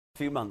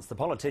few months, the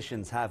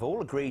politicians have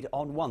all agreed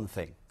on one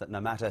thing, that no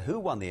matter who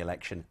won the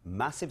election,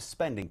 massive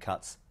spending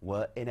cuts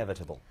were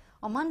inevitable.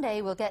 On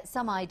Monday, we'll get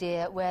some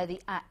idea where the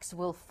axe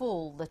will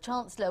fall. The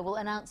Chancellor will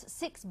announce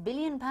 £6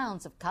 billion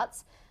of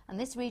cuts, and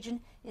this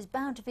region is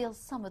bound to feel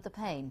some of the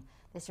pain.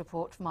 This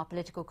report from our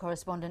political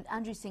correspondent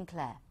Andrew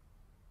Sinclair.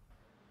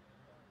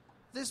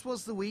 This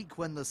was the week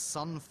when the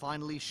sun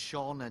finally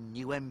shone and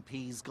new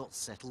MPs got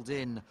settled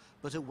in.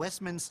 But at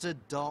Westminster,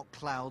 dark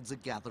clouds are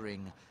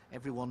gathering.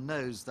 Everyone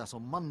knows that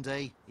on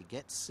Monday, it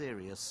gets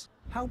serious.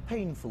 How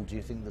painful do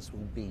you think this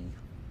will be?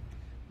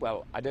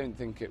 Well, I don't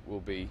think it will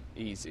be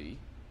easy,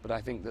 but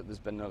I think that there's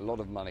been a lot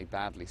of money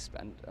badly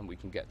spent, and we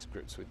can get to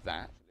grips with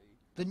that.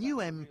 The new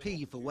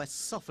MP for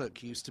West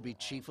Suffolk used to be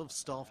Chief of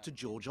Staff to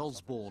George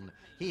Osborne.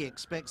 He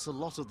expects a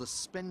lot of the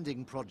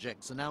spending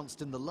projects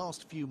announced in the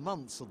last few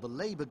months of the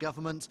Labour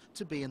government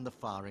to be in the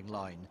firing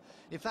line.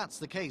 If that's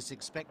the case,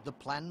 expect the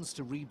plans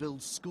to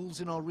rebuild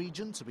schools in our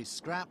region to be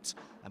scrapped,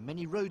 and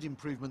many road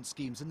improvement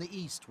schemes in the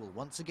east will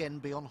once again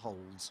be on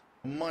hold.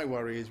 My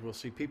worry is we'll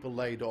see people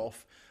laid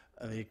off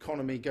and the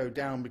economy go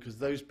down because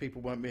those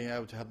people won't be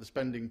able to have the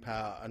spending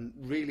power, and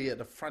really at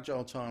a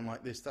fragile time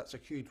like this, that's a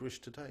huge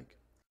risk to take.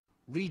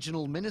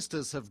 Regional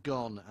ministers have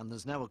gone, and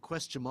there's now a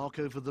question mark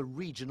over the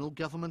regional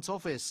government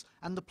office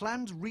and the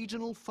planned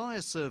regional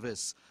fire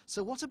service.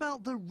 So what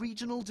about the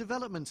regional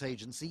development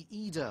agency,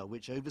 EDA,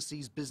 which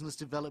oversees business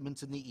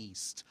development in the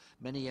east?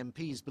 Many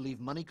MPs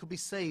believe money could be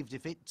saved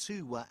if it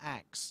too were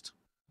axed.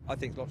 I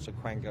think lots of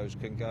quangos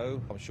can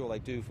go. I'm sure they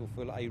do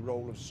fulfil a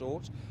role of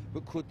sorts,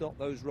 but could not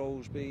those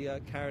roles be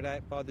carried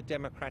out by the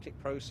democratic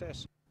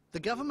process? The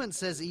government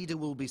says EDA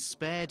will be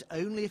spared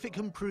only if it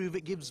can prove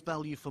it gives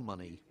value for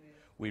money.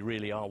 We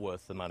really are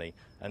worth the money,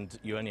 and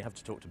you only have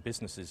to talk to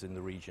businesses in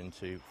the region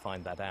to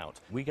find that out.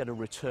 We get a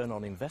return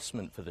on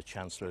investment for the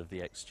Chancellor of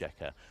the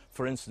Exchequer.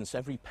 For instance,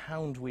 every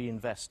pound we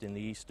invest in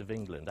the east of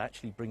England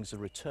actually brings a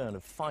return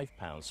of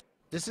 £5.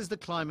 This is the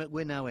climate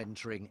we're now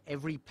entering.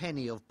 Every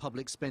penny of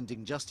public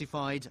spending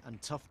justified, and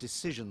tough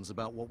decisions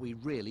about what we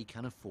really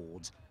can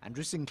afford.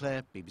 Andrew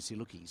Sinclair, BBC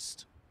Look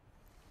East.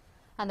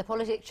 And the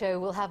Politics Show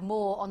will have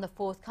more on the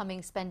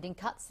forthcoming spending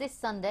cuts this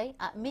Sunday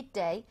at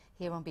midday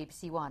here on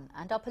BBC One.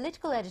 And our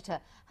political editor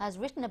has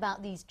written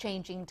about these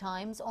changing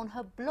times on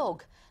her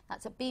blog.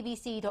 That's at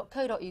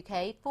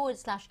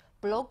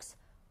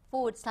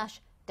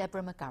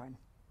bbc.co.uk/blogs/Deborah McGurran.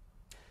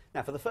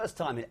 Now, for the first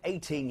time in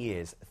 18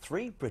 years,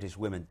 3 British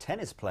women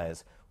tennis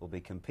players will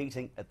be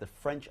competing at the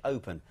French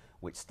Open,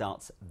 which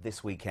starts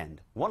this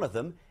weekend. One of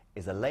them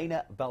is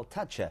Elena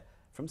Baltacha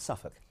from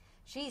Suffolk.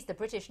 She's the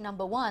British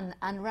 #1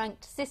 and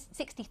ranked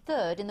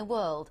 63rd in the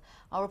world.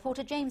 Our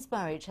reporter James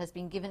Burridge has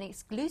been given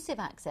exclusive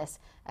access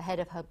ahead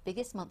of her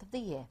biggest month of the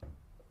year.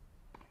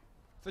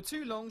 For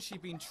too long,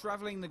 she'd been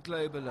travelling the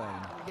globe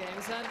alone,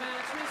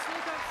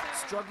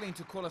 struggling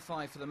to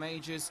qualify for the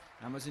majors,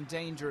 and was in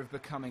danger of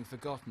becoming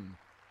forgotten.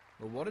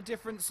 Well, what a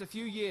difference a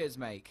few years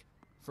make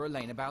for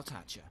Elena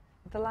Baltacha.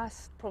 The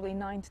last probably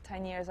 9 to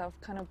 10 years, I've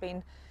kind of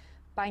been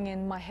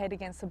banging my head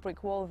against a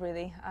brick wall,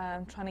 really,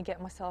 trying to get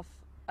myself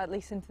at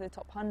least into the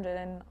top 100,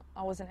 and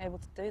I wasn't able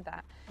to do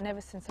that. And ever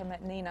since I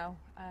met Nino,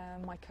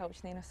 my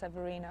coach Nino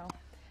Severino,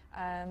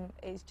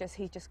 he's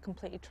just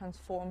completely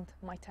transformed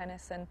my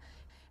tennis, and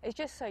it's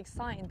just so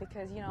exciting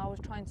because, you know, I was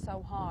trying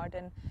so hard,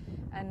 and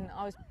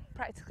I was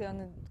practically on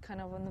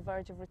the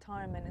verge of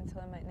retirement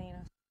until I met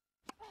Nino.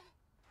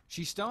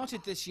 She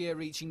started this year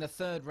reaching the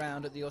 3rd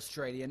round at the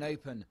Australian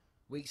Open.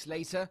 Weeks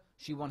later,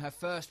 she won her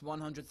first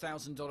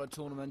 $100,000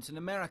 tournament in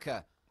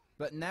America,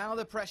 but now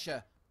the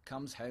pressure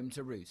comes home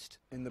to roost.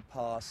 In the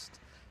past,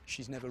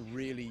 she's never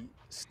really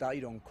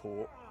stayed on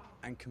court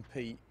and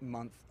compete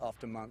month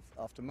after month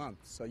after month.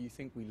 So you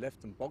think we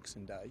left on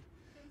Boxing Day,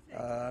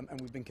 and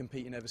we've been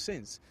competing ever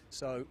since.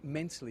 So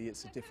mentally,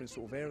 it's a different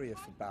sort of area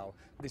for Bal.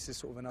 This is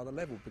sort of another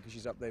level because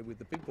she's up there with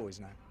the big boys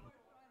now.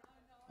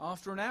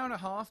 After an hour and a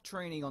half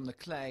training on the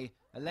clay,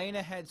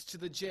 Elena heads to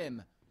the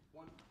gym.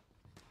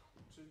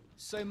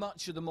 So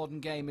much of the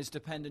modern game is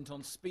dependent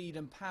on speed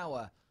and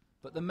power,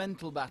 but the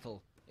mental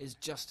battle is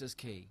just as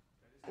key.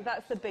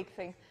 That's the big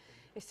thing,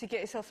 is to get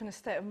yourself in a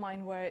state of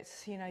mind where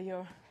it's, you know,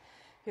 you're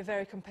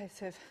very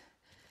competitive.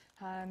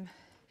 And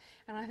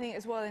I think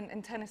as well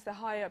in tennis, the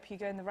higher up you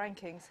go in the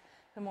rankings,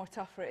 the more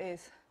tougher it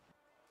is.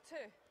 2,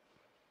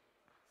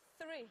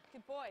 3,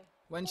 good boy.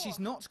 When she's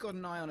not got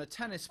an eye on a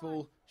tennis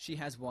ball, she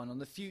has one on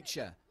the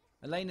future.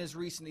 Elena's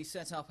recently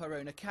set up her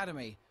own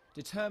academy,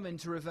 determined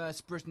to reverse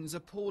Britain's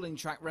appalling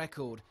track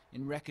record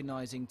in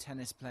recognising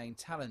tennis-playing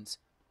talent.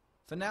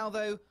 For now,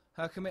 though,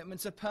 her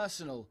commitments are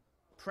personal,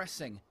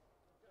 pressing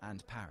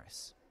and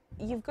Paris.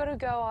 You've got to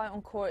go out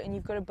on court and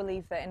you've got to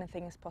believe that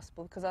anything is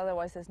possible, because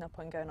otherwise there's no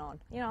point going on.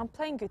 You know, I'm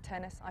playing good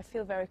tennis, I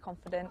feel very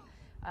confident,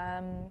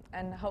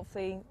 and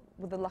hopefully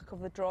with the luck of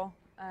the draw,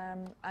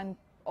 and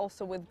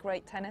also with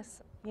great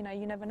tennis, you know,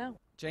 you never know.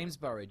 James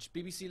Burridge,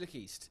 BBC Look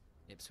East,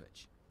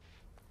 Ipswich.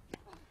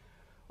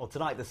 Well,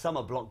 tonight the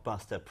summer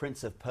blockbuster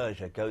Prince of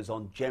Persia goes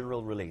on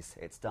general release.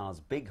 It stars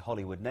big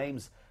Hollywood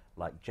names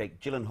like Jake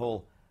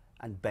Gyllenhaal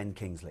and Ben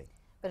Kingsley.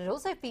 But it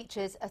also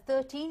features a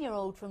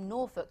 13-year-old from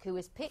Norfolk who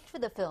was picked for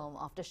the film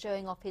after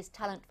showing off his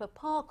talent for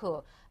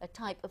parkour, a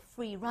type of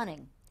free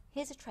running.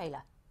 Here's a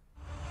trailer.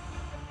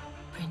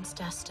 Prince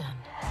Dastan,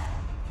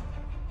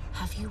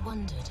 have you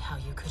wondered how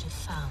you could have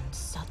found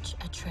such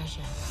a treasure?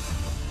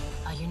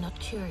 Are you not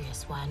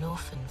curious why an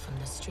orphan from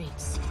the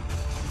streets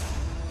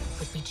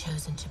would be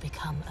chosen to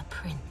become a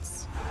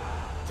prince?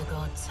 The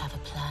gods have a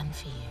plan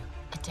for you,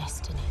 a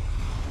destiny.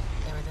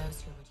 There are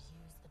those who would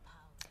use the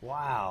power...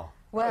 Wow.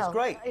 Well, that's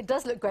great. It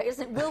does look great,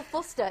 doesn't it? Will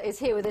Foster is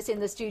here with us in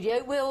the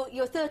studio. Will,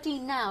 you're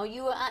 13 now.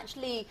 You were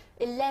actually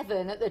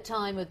 11 at the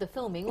time of the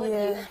filming,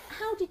 weren't you?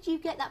 How did you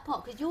get that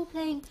part? Because you're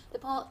playing the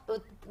part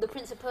of the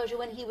Prince of Persia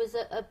when he was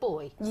a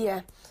boy.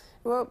 Yeah.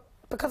 Well,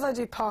 because I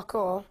do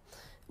parkour,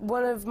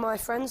 one of my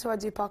friends who I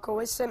do parkour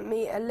with sent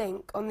me a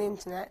link on the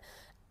internet,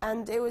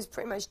 and it was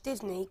pretty much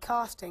Disney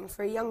casting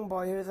for a young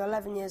boy who was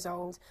 11 years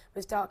old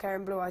with dark hair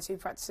and blue eyes who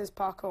practices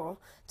parkour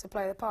to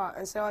play the part.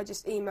 And so I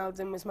just emailed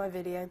them with my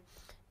video.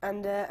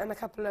 And a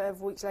couple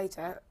of weeks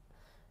later,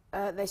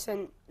 they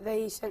sent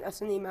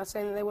us an email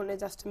saying that they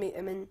wanted us to meet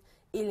them in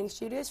Ealing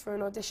Studios for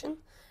an audition,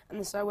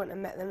 and so I went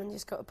and met them and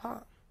just got a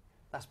part.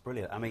 That's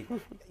brilliant. I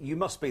mean, you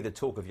must be the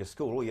talk of your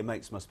school. All your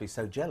mates must be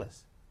so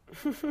jealous.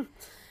 I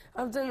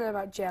don't know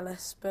about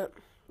jealous, but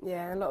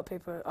yeah, a lot of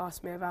people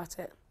ask me about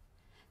it.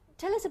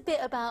 Tell us a bit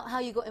about how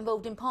you got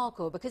involved in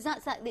parkour, because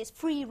it's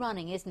free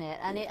running, isn't it?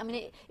 And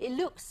it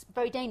looks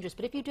very dangerous,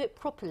 but if you do it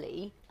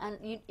properly and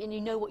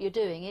you know what you're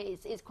doing,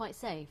 it's quite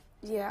safe.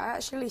 Yeah, I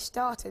actually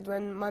started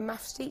when my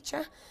maths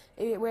teacher,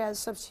 we had a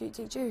substitute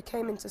teacher who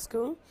came into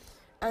school,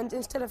 and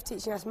instead of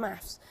teaching us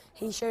maths,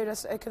 he showed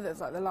us, because it was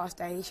like the last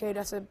day, he showed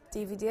us a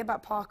DVD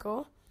about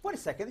parkour. Wait a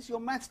second, this is your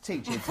maths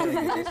teacher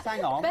telling you this.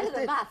 Hang on. Better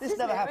than maths, this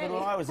never happened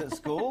when I was at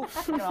school.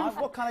 You know,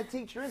 what kind of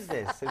teacher is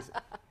this?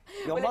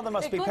 Your mother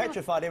must be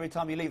petrified every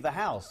time you leave the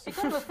house. It's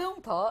kind of a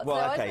film part. Well,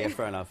 so OK, yeah,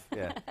 fair enough,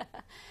 yeah.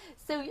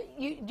 So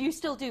you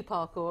still do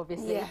parkour,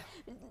 obviously? Yeah.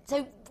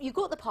 So you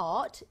got the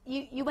part,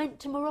 you went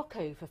to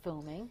Morocco for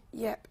filming?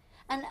 Yep.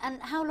 And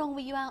how long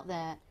were you out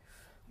there?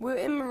 We were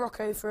in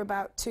Morocco for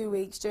about 2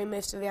 weeks doing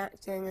most of the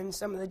acting and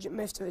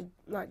most of the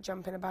like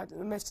jumping about,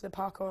 most of the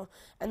parkour,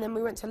 and then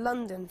we went to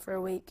London for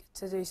a week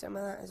to do some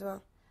of that as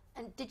well.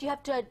 And did you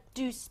have to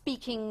do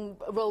speaking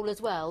role as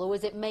well, or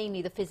was it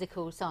mainly the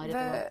physical side of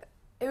it?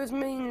 It was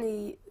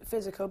mainly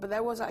physical, but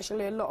there was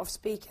actually a lot of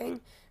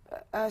speaking.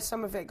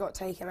 Some of it got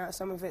taken out,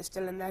 some of it's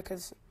still in there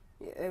because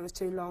it was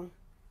too long.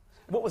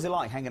 What was it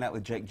like hanging out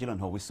with Jake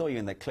Gyllenhaal? We saw you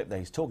in that clip there,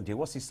 he's talking to you.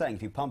 What's he saying?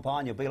 If you pump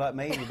iron, you'll be like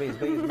me, you'll be as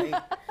big as me.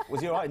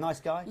 Was he all right, nice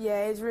guy?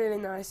 Yeah, he's really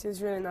nice. He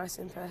was really nice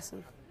in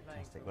person.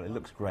 Fantastic. Well, it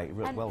looks great.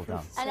 Well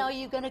done. And are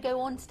you going to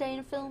go on staying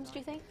in films, do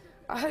you think?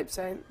 I hope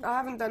so. I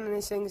haven't done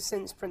anything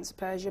since Prince of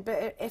Persia,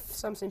 but if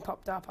something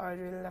popped up, I would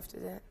really love to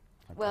do it.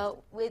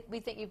 Well, we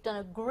think you've done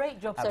a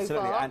great job Absolutely.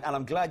 so far. And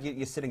I'm glad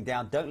you're sitting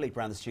down. Don't leap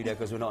around the studio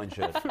because we're not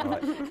insured. All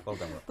right, well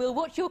done. We'll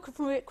watch your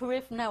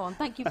career from now on.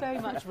 Thank you very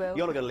much, Will.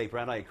 You're not going to leap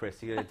around, are you,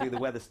 Chris? You're going to do the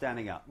weather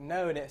standing up.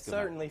 No, and it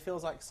certainly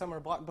feels like summer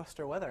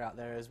blockbuster weather out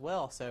there as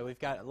well. So we've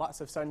got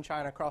lots of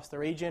sunshine across the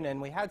region, and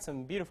we had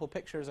some beautiful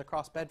pictures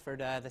across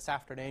Bedford this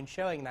afternoon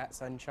showing that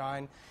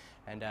sunshine.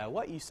 And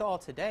what you saw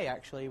today,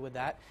 actually, with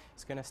that,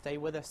 is going to stay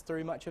with us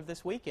through much of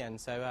this weekend.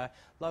 So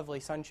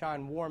lovely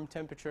sunshine, warm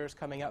temperatures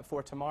coming up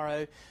for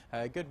tomorrow.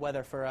 Good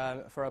weather for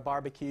a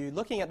barbecue.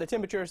 Looking at the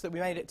temperatures that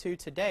we made it to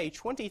today,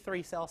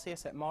 23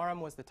 Celsius at Marham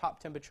was the top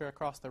temperature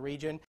across the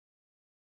region.